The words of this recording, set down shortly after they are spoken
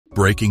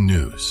Breaking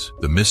news.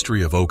 The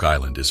mystery of Oak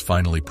Island is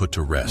finally put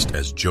to rest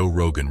as Joe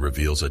Rogan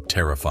reveals a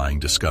terrifying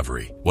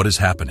discovery. What is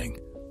happening?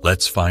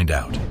 Let's find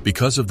out.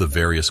 Because of the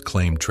various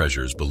claimed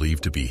treasures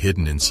believed to be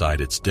hidden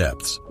inside its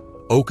depths,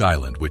 Oak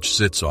Island, which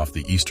sits off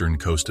the eastern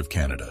coast of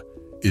Canada,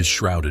 is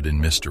shrouded in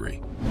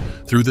mystery.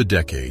 Through the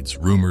decades,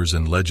 rumors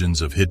and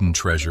legends of hidden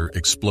treasure,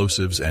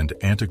 explosives, and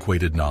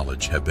antiquated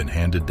knowledge have been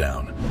handed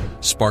down,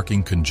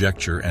 sparking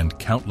conjecture and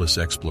countless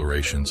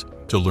explorations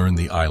to learn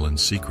the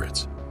island's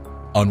secrets.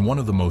 On one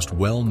of the most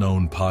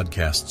well-known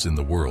podcasts in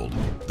the world,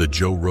 the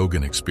Joe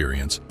Rogan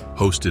Experience,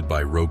 hosted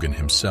by Rogan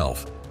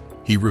himself,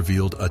 he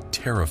revealed a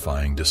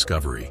terrifying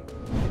discovery.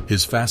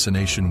 His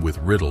fascination with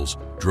riddles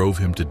drove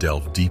him to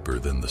delve deeper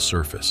than the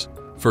surface.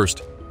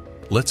 First,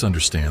 let's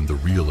understand the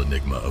real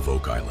enigma of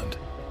Oak Island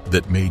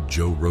that made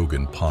Joe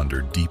Rogan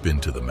ponder deep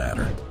into the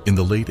matter. In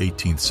the late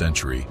 18th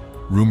century,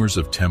 rumors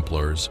of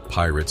Templars,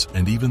 pirates,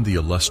 and even the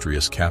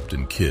illustrious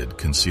Captain Kidd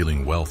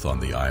concealing wealth on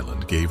the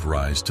island gave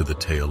rise to the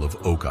tale of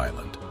Oak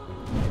Island.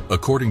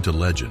 According to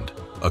legend,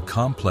 a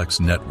complex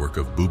network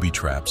of booby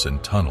traps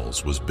and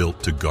tunnels was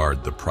built to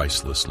guard the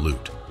priceless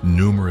loot.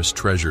 Numerous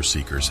treasure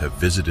seekers have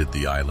visited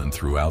the island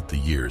throughout the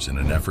years in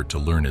an effort to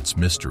learn its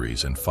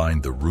mysteries and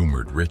find the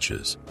rumored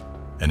riches.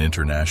 An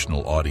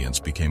international audience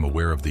became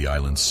aware of the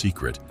island's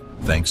secret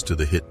thanks to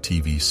the hit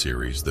TV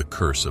series The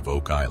Curse of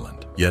Oak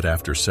Island. Yet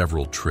after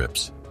several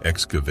trips,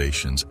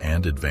 excavations,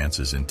 and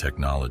advances in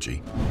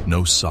technology,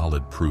 no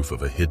solid proof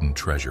of a hidden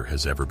treasure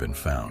has ever been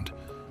found.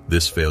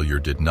 This failure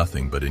did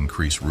nothing but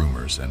increase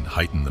rumors and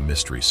heighten the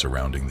mystery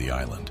surrounding the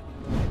island.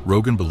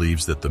 Rogan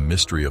believes that the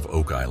mystery of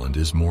Oak Island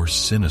is more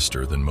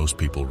sinister than most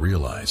people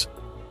realize.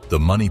 The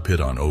money pit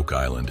on Oak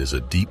Island is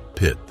a deep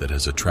pit that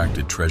has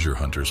attracted treasure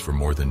hunters for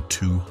more than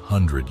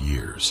 200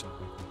 years.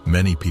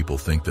 Many people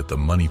think that the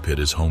money pit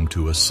is home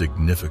to a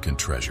significant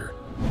treasure,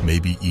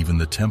 maybe even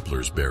the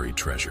Templars' buried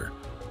treasure.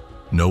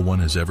 No one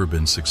has ever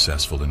been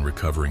successful in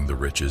recovering the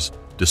riches,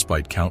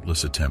 despite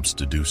countless attempts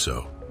to do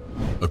so.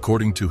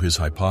 According to his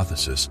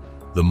hypothesis,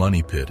 the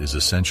money pit is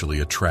essentially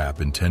a trap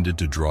intended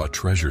to draw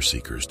treasure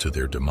seekers to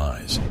their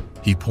demise.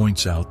 He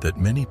points out that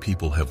many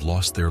people have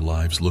lost their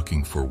lives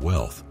looking for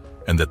wealth,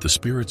 and that the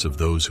spirits of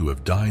those who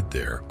have died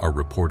there are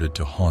reported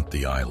to haunt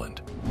the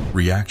island.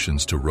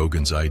 Reactions to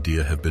Rogan's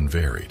idea have been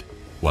varied.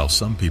 While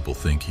some people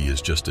think he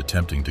is just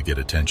attempting to get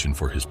attention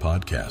for his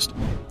podcast,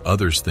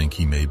 others think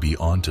he may be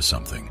onto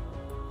something.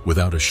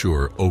 Without a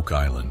sure, Oak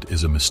Island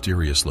is a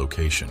mysterious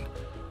location,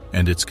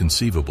 and it's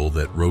conceivable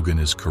that Rogan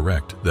is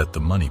correct that the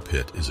money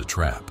pit is a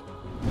trap.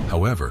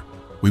 However,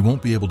 we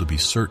won't be able to be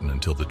certain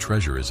until the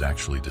treasure is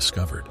actually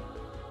discovered.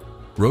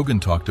 Rogan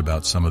talked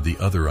about some of the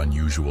other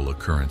unusual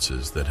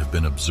occurrences that have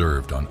been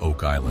observed on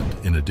Oak Island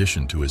in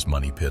addition to his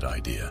money pit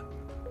idea.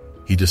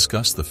 He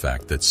discussed the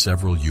fact that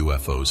several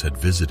UFOs had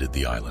visited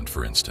the island,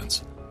 for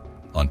instance.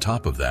 On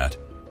top of that,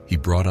 he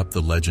brought up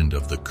the legend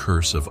of the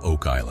Curse of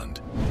Oak Island,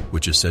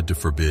 which is said to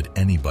forbid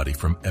anybody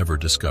from ever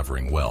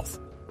discovering wealth.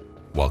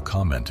 While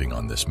commenting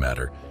on this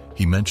matter,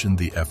 he mentioned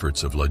the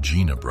efforts of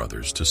Lagina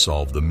brothers to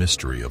solve the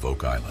mystery of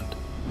Oak Island.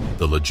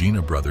 The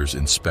Lagina brothers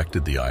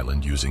inspected the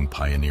island using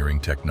pioneering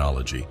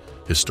technology,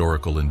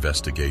 historical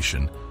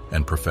investigation,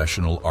 and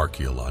professional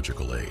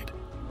archaeological aid.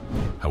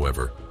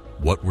 However,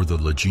 what were the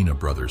Lagina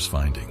brothers'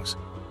 findings?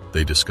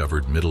 They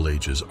discovered Middle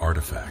Ages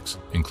artifacts,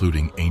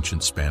 including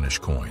ancient Spanish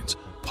coins,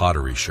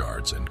 pottery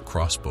shards, and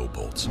crossbow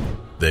bolts.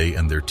 They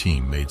and their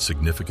team made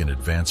significant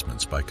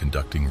advancements by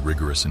conducting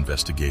rigorous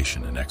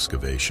investigation and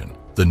excavation.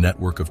 The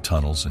network of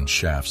tunnels and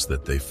shafts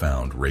that they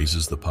found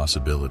raises the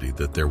possibility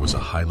that there was a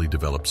highly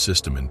developed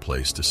system in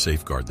place to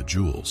safeguard the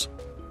jewels.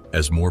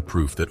 As more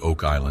proof that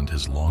Oak Island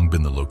has long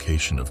been the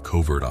location of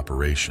covert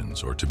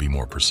operations, or to be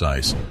more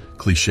precise,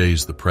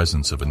 clichés the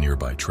presence of a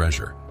nearby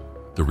treasure,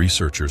 the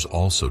researchers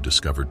also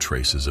discovered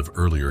traces of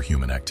earlier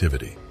human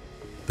activity.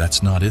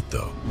 That's not it,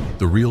 though.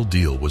 The real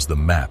deal was the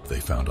map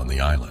they found on the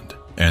island.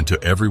 And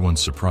to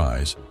everyone's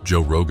surprise,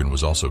 Joe Rogan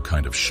was also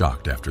kind of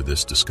shocked after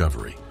this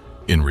discovery.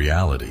 In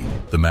reality,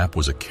 the map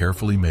was a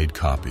carefully made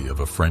copy of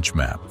a French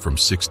map from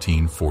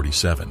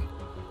 1647.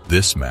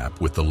 This map,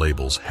 with the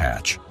labels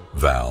hatch,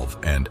 valve,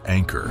 and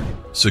anchor,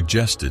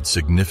 suggested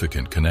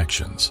significant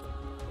connections.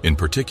 In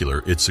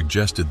particular, it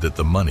suggested that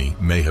the money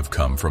may have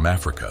come from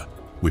Africa,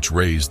 which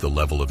raised the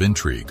level of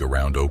intrigue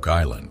around Oak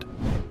Island.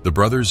 The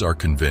brothers are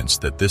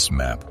convinced that this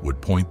map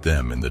would point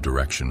them in the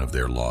direction of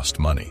their lost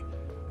money.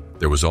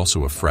 There was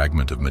also a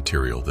fragment of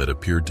material that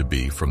appeared to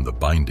be from the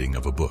binding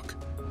of a book.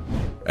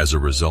 As a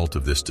result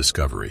of this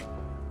discovery,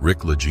 Rick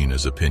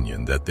Lagina's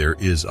opinion that there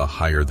is a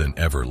higher than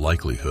ever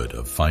likelihood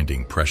of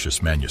finding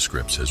precious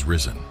manuscripts has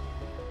risen.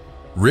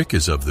 Rick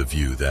is of the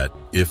view that,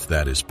 if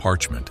that is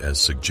parchment as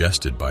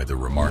suggested by the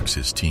remarks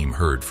his team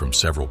heard from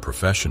several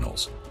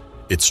professionals,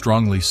 it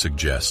strongly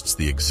suggests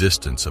the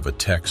existence of a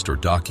text or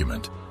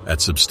document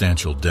at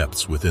substantial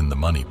depths within the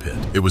money pit.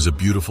 It was a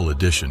beautiful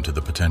addition to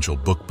the potential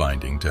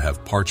bookbinding to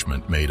have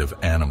parchment made of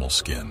animal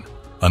skin.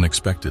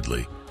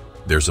 Unexpectedly,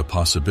 there's a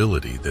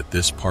possibility that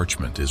this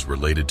parchment is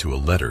related to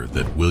a letter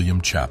that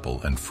William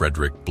Chappell and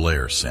Frederick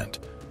Blair sent,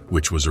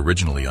 which was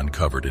originally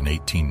uncovered in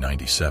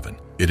 1897.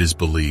 It is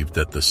believed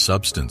that the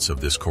substance of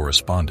this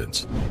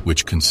correspondence,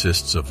 which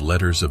consists of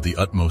letters of the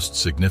utmost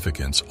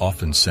significance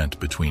often sent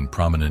between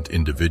prominent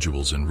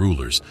individuals and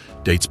rulers,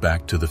 dates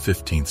back to the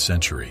 15th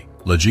century.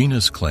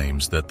 Longinus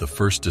claims that the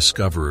first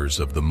discoverers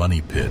of the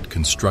money pit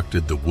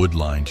constructed the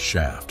wood-lined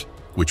shaft,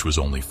 which was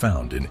only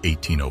found in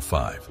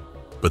 1805.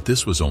 But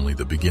this was only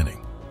the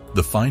beginning.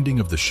 The finding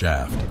of the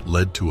shaft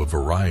led to a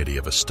variety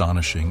of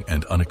astonishing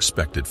and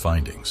unexpected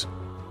findings.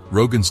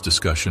 Rogan's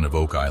discussion of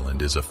Oak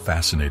Island is a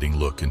fascinating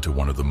look into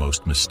one of the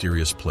most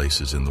mysterious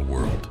places in the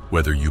world.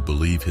 Whether you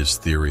believe his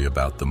theory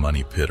about the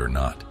money pit or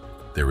not,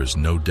 there is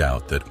no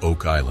doubt that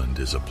Oak Island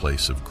is a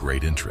place of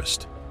great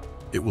interest.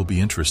 It will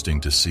be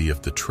interesting to see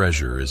if the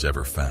treasure is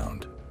ever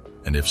found,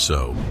 and if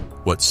so,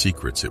 what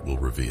secrets it will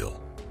reveal.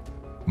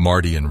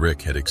 Marty and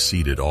Rick had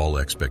exceeded all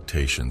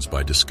expectations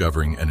by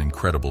discovering an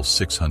incredible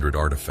 600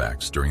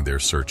 artifacts during their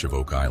search of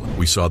Oak Island.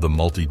 We saw the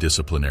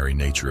multidisciplinary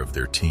nature of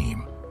their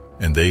team,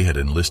 and they had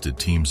enlisted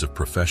teams of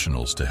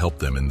professionals to help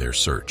them in their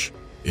search,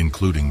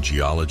 including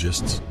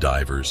geologists,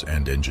 divers,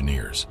 and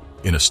engineers.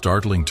 In a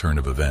startling turn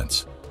of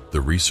events,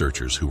 the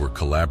researchers who were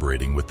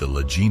collaborating with the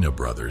Lagina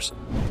brothers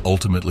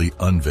ultimately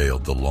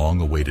unveiled the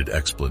long-awaited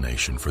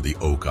explanation for the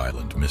Oak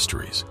Island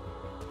mysteries.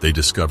 They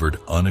discovered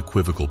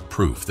unequivocal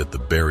proof that the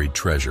buried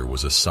treasure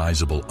was a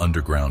sizable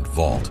underground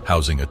vault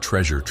housing a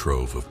treasure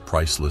trove of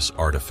priceless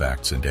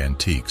artifacts and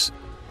antiques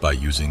by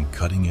using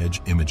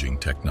cutting-edge imaging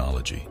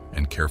technology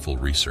and careful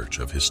research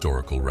of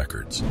historical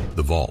records.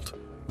 The vault,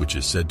 which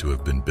is said to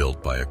have been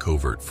built by a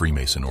covert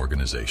Freemason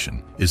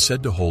organization, is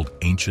said to hold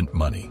ancient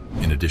money,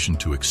 in addition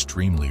to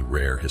extremely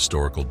rare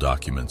historical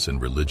documents and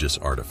religious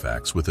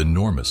artifacts with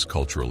enormous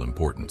cultural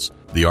importance.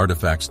 The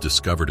artifacts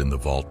discovered in the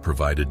vault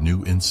provided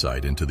new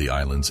insight into the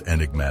island's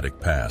enigmatic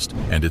past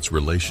and its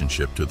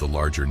relationship to the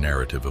larger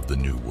narrative of the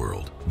New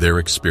World. Their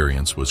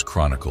experience was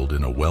chronicled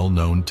in a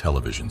well-known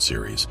television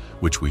series,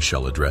 which we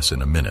shall address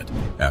in a minute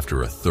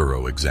after a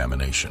thorough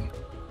examination.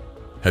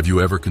 Have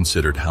you ever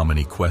considered how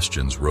many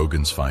questions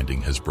Rogan's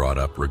finding has brought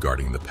up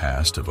regarding the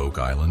past of Oak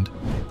Island?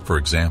 For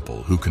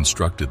example, who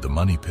constructed the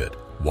money pit?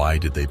 Why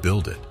did they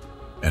build it?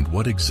 And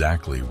what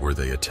exactly were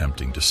they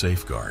attempting to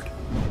safeguard?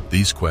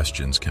 These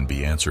questions can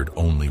be answered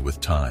only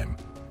with time.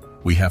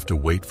 We have to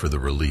wait for the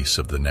release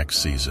of the next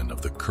season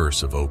of The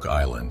Curse of Oak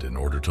Island in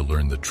order to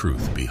learn the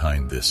truth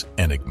behind this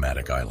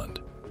enigmatic island.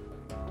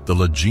 The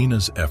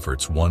Lagina's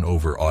efforts won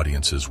over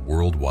audiences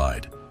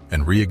worldwide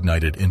and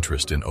reignited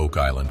interest in Oak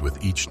Island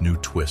with each new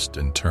twist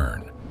and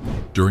turn.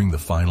 During the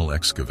final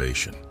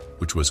excavation,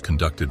 which was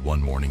conducted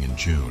one morning in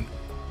June,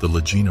 the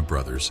Lagina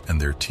brothers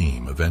and their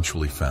team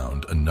eventually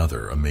found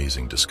another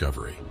amazing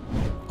discovery.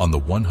 On the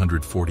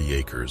 140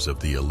 acres of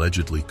the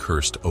allegedly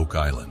cursed Oak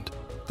Island,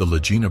 the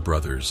Lagina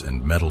brothers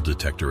and metal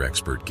detector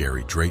expert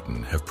Gary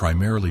Drayton have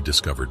primarily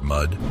discovered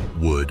mud,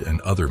 wood,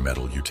 and other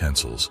metal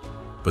utensils,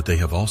 but they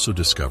have also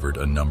discovered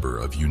a number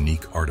of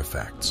unique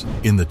artifacts.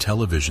 In the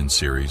television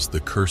series The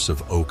Curse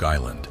of Oak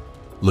Island,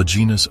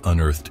 Longinus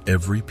unearthed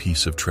every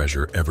piece of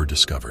treasure ever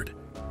discovered,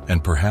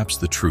 and perhaps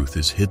the truth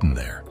is hidden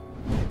there.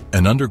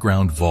 An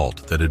underground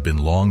vault that had been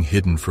long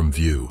hidden from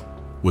view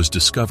was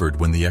discovered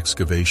when the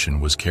excavation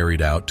was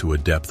carried out to a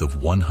depth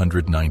of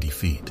 190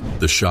 feet.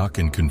 The shock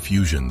and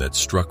confusion that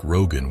struck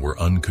Rogan were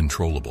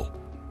uncontrollable.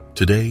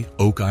 Today,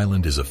 Oak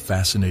Island is a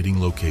fascinating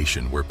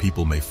location where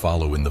people may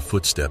follow in the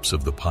footsteps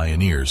of the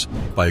pioneers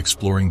by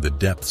exploring the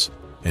depths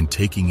and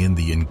taking in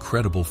the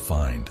incredible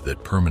find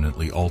that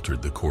permanently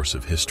altered the course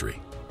of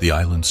history. The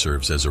island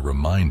serves as a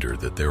reminder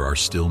that there are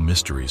still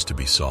mysteries to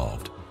be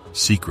solved,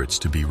 secrets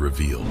to be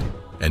revealed,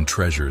 and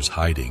treasures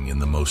hiding in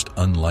the most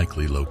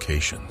unlikely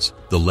locations.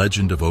 The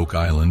legend of Oak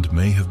Island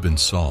may have been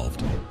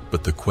solved,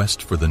 but the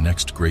quest for the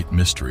next great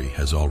mystery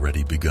has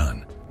already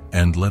begun.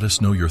 And let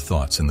us know your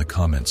thoughts in the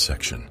comments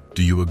section.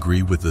 Do you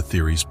agree with the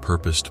theories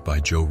purposed by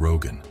Joe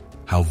Rogan?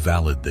 How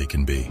valid they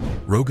can be?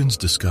 Rogan's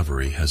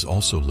discovery has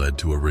also led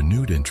to a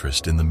renewed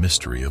interest in the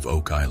mystery of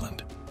Oak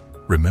Island.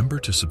 Remember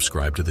to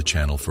subscribe to the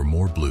channel for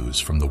more blues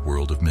from the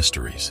world of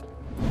mysteries.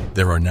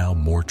 There are now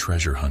more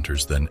treasure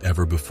hunters than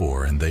ever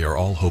before, and they are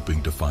all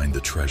hoping to find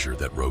the treasure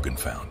that Rogan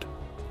found.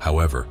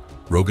 However,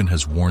 Rogan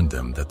has warned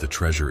them that the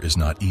treasure is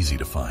not easy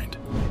to find,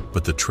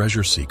 but the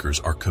treasure seekers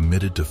are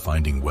committed to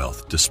finding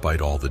wealth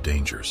despite all the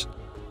dangers.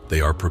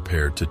 They are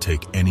prepared to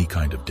take any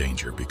kind of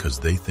danger because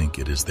they think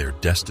it is their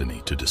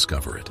destiny to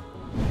discover it.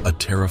 A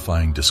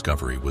terrifying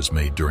discovery was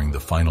made during the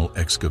final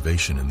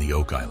excavation in the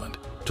Oak Island.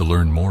 To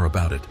learn more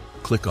about it,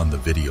 click on the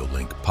video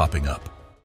link popping up.